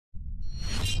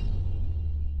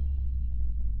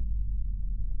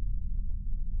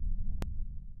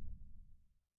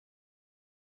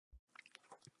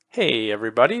Hey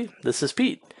everybody, this is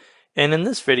Pete, and in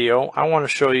this video I want to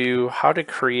show you how to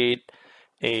create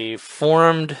a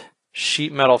formed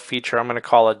sheet metal feature I'm going to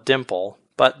call a dimple,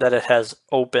 but that it has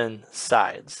open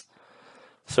sides.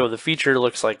 So the feature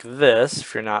looks like this.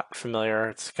 If you're not familiar,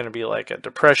 it's going to be like a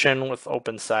depression with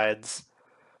open sides,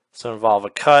 so involve a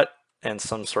cut and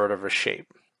some sort of a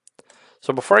shape.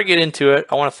 So before I get into it,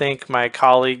 I want to thank my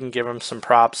colleague and give him some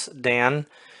props, Dan.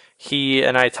 He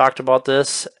and I talked about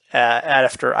this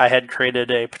after I had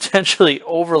created a potentially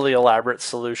overly elaborate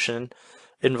solution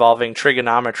involving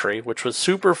trigonometry, which was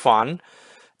super fun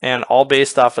and all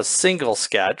based off a single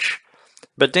sketch.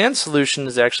 But Dan's solution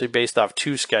is actually based off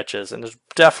two sketches and is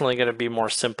definitely going to be more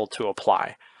simple to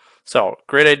apply. So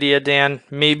great idea, Dan.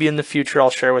 Maybe in the future I'll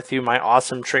share with you my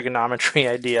awesome trigonometry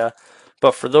idea.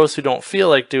 But for those who don't feel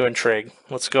like doing trig,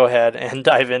 let's go ahead and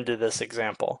dive into this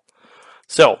example.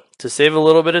 So to save a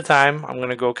little bit of time, I'm going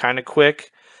to go kind of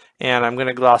quick and I'm going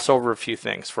to gloss over a few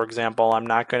things. For example, I'm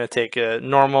not going to take a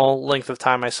normal length of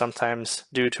time I sometimes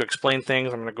do to explain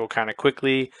things. I'm going to go kind of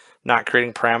quickly, not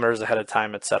creating parameters ahead of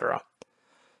time, etc.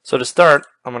 So to start,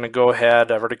 I'm going to go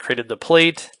ahead, I've already created the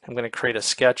plate. I'm going to create a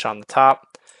sketch on the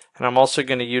top. And I'm also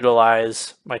going to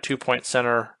utilize my 2-point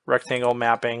center rectangle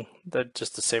mapping that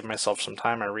just to save myself some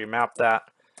time, I remap that.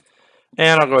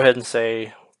 And I'll go ahead and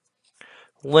say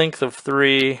length of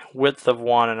 3, width of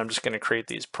 1, and I'm just going to create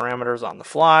these parameters on the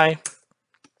fly.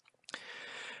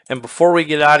 And before we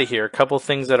get out of here, a couple of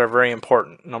things that are very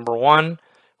important. Number one,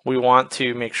 we want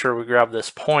to make sure we grab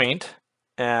this point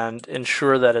and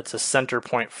ensure that it's a center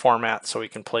point format so we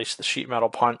can place the sheet metal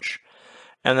punch.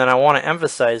 And then I want to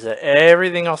emphasize that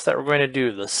everything else that we're going to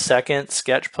do, the second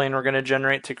sketch plane we're going to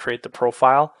generate to create the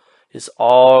profile, is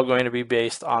all going to be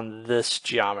based on this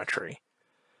geometry.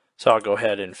 So I'll go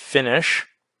ahead and finish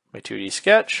my 2D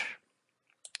sketch.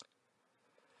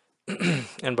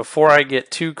 And before I get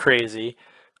too crazy,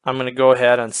 I'm going to go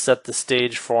ahead and set the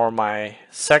stage for my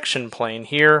section plane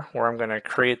here, where I'm going to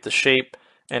create the shape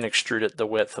and extrude it the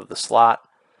width of the slot.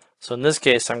 So in this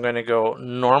case, I'm going to go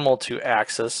normal to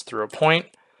axis through a point.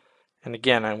 And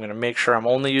again, I'm going to make sure I'm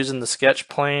only using the sketch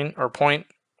plane or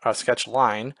sketch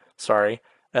line, sorry,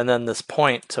 and then this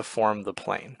point to form the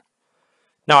plane.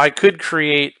 Now I could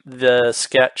create the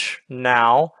sketch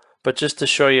now, but just to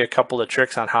show you a couple of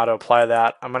tricks on how to apply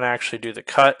that, I'm going to actually do the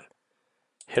cut,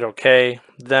 hit OK,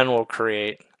 then we'll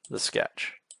create the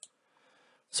sketch.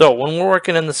 So when we're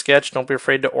working in the sketch, don't be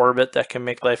afraid to orbit. That can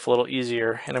make life a little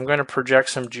easier. And I'm going to project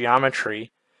some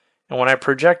geometry. And when I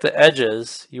project the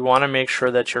edges, you want to make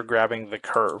sure that you're grabbing the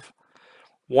curve.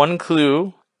 One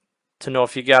clue to know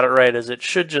if you got it right is it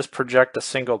should just project a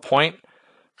single point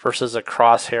versus a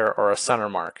crosshair or a center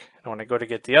mark. And when I go to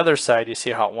get the other side, you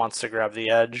see how it wants to grab the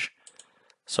edge.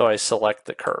 So I select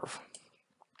the curve.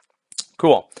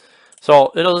 Cool.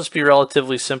 So it'll just be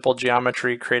relatively simple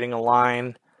geometry, creating a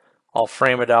line. I'll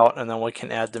frame it out and then we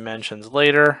can add dimensions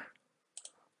later,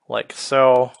 like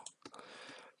so.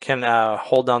 Can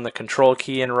hold down the control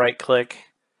key and right click,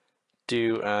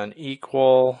 do an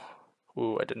equal.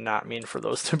 Ooh, I did not mean for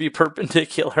those to be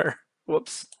perpendicular.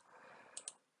 Whoops.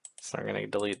 So I'm going to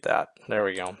delete that. There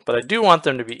we go. But I do want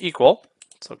them to be equal.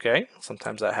 It's okay.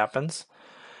 Sometimes that happens.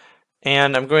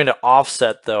 And I'm going to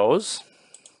offset those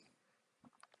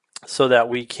so that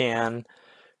we can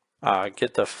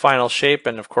get the final shape.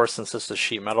 And of course, since this is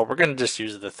sheet metal, we're going to just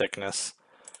use the thickness.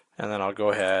 And then I'll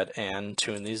go ahead and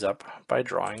tune these up by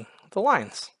drawing the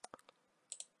lines.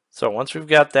 So once we've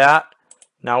got that,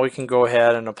 now we can go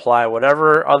ahead and apply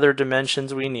whatever other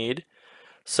dimensions we need.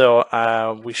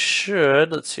 So we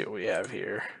should, let's see what we have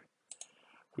here.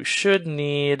 We should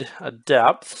need a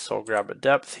depth. So we'll grab a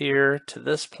depth here to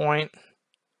this point.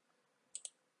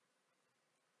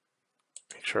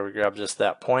 Make sure we grab just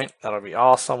that point. That'll be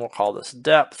awesome. We'll call this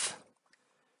depth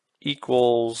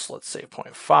equals, let's say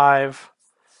 0.5.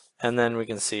 And then we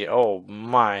can see, oh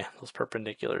my, those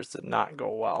perpendiculars did not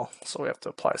go well. So we have to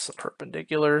apply some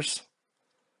perpendiculars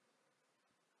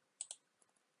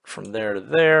from there to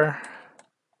there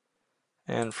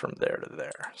and from there to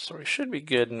there. So we should be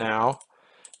good now.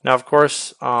 Now, of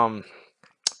course, if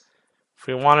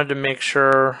we wanted to make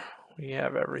sure we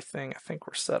have everything, I think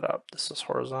we're set up. This is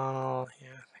horizontal.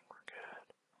 Yeah, I think we're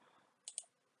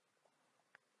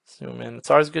good. Zoom in. It's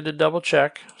always good to double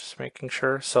check, just making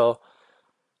sure. So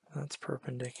that's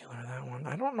perpendicular, that one.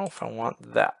 I don't know if I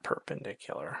want that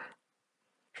perpendicular.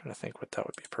 I'm trying to think what that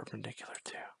would be perpendicular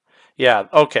to. Yeah,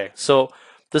 okay. So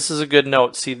this is a good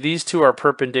note. See, these two are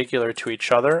perpendicular to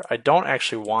each other. I don't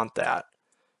actually want that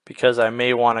because I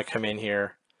may want to come in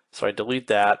here. So I delete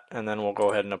that, and then we'll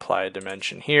go ahead and apply a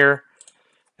dimension here.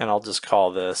 And I'll just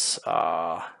call this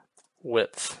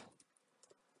width.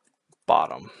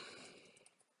 bottom.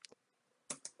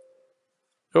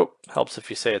 Oh, helps if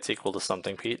you say it's equal to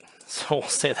something, Pete. So we'll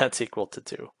say that's equal to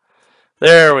 2.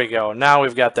 There we go. Now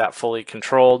we've got that fully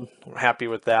controlled. We're happy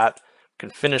with that. We can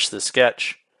finish the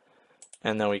sketch,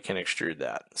 and then we can extrude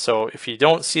that. So if you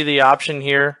don't see the option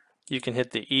here, you can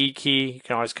hit the E key. You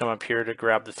can always come up here to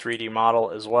grab the 3D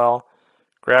model as well.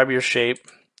 Grab your shape.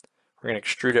 We're going to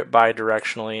extrude it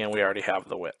bidirectionally, and we already have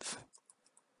the width.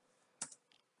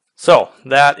 So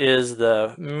that is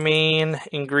the main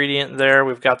ingredient there.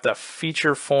 We've got the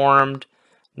feature formed.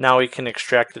 Now we can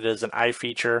extract it as an eye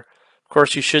feature. Of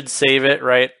course, you should save it,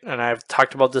 right? And I've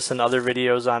talked about this in other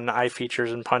videos on eye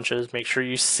features and punches. Make sure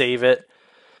you save it.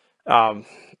 I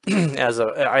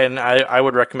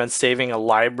would recommend saving a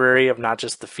library of not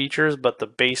just the features, but the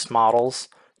base models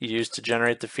you use to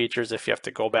generate the features if you have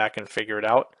to go back and figure it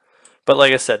out. But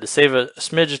like I said, to save a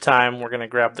smidge of time, we're going to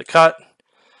grab the cut.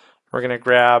 We're going to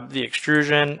grab the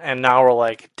extrusion, and now we're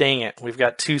like, dang it, we've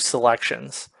got 2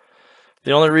 selections.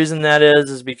 The only reason that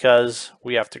is because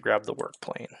we have to grab the work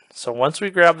plane. So once we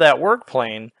grab that work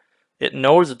plane, it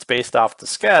knows it's based off the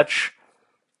sketch.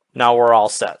 Now we're all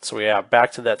set. So we have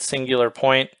back to that singular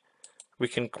point. We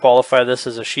can qualify this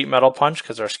as a sheet metal punch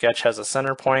because our sketch has a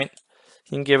center point.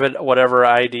 You can give it whatever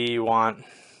ID you want.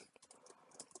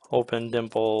 Open,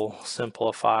 dimple,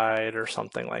 simplified, or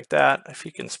something like that, if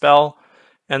you can spell.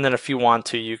 And then if you want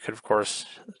to, you could, of course,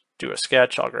 do a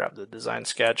sketch. I'll grab the design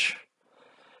sketch.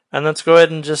 And let's go ahead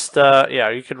and just, yeah,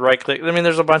 you could right click. I mean,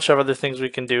 there's a bunch of other things we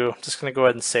can do. I'm just going to go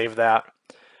ahead and save that.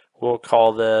 We'll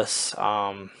call this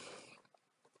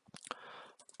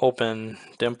open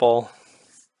dimple.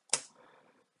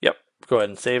 Yep, go ahead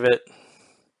and save it.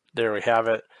 There we have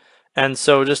it. And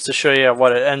so just to show you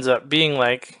what it ends up being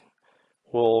like,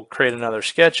 we'll create another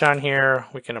sketch on here.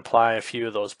 We can apply a few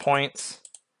of those points.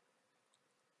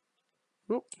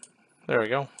 Oop, there we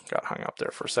go. Got hung up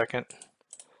there for a second.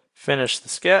 Finish the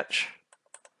sketch.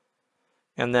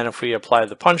 And then if we apply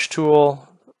the punch tool,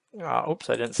 oops,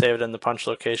 I didn't save it in the punch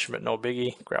location, but no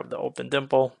biggie. Grab the open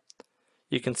dimple.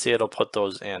 You can see it'll put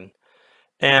those in.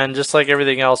 And just like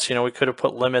everything else, you know, we could have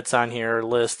put limits on here,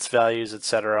 lists, values,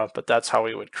 etc., but that's how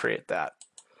we would create that.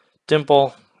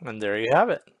 Dimple, and there you have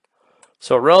it.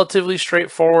 So relatively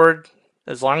straightforward.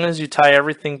 As long as you tie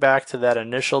everything back to that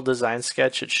initial design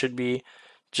sketch, it should be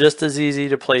just as easy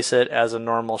to place it as a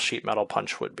normal sheet metal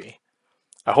punch would be.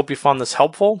 I hope you found this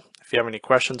helpful. If you have any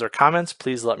questions or comments,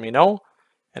 please let me know,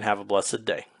 and have a blessed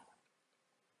day.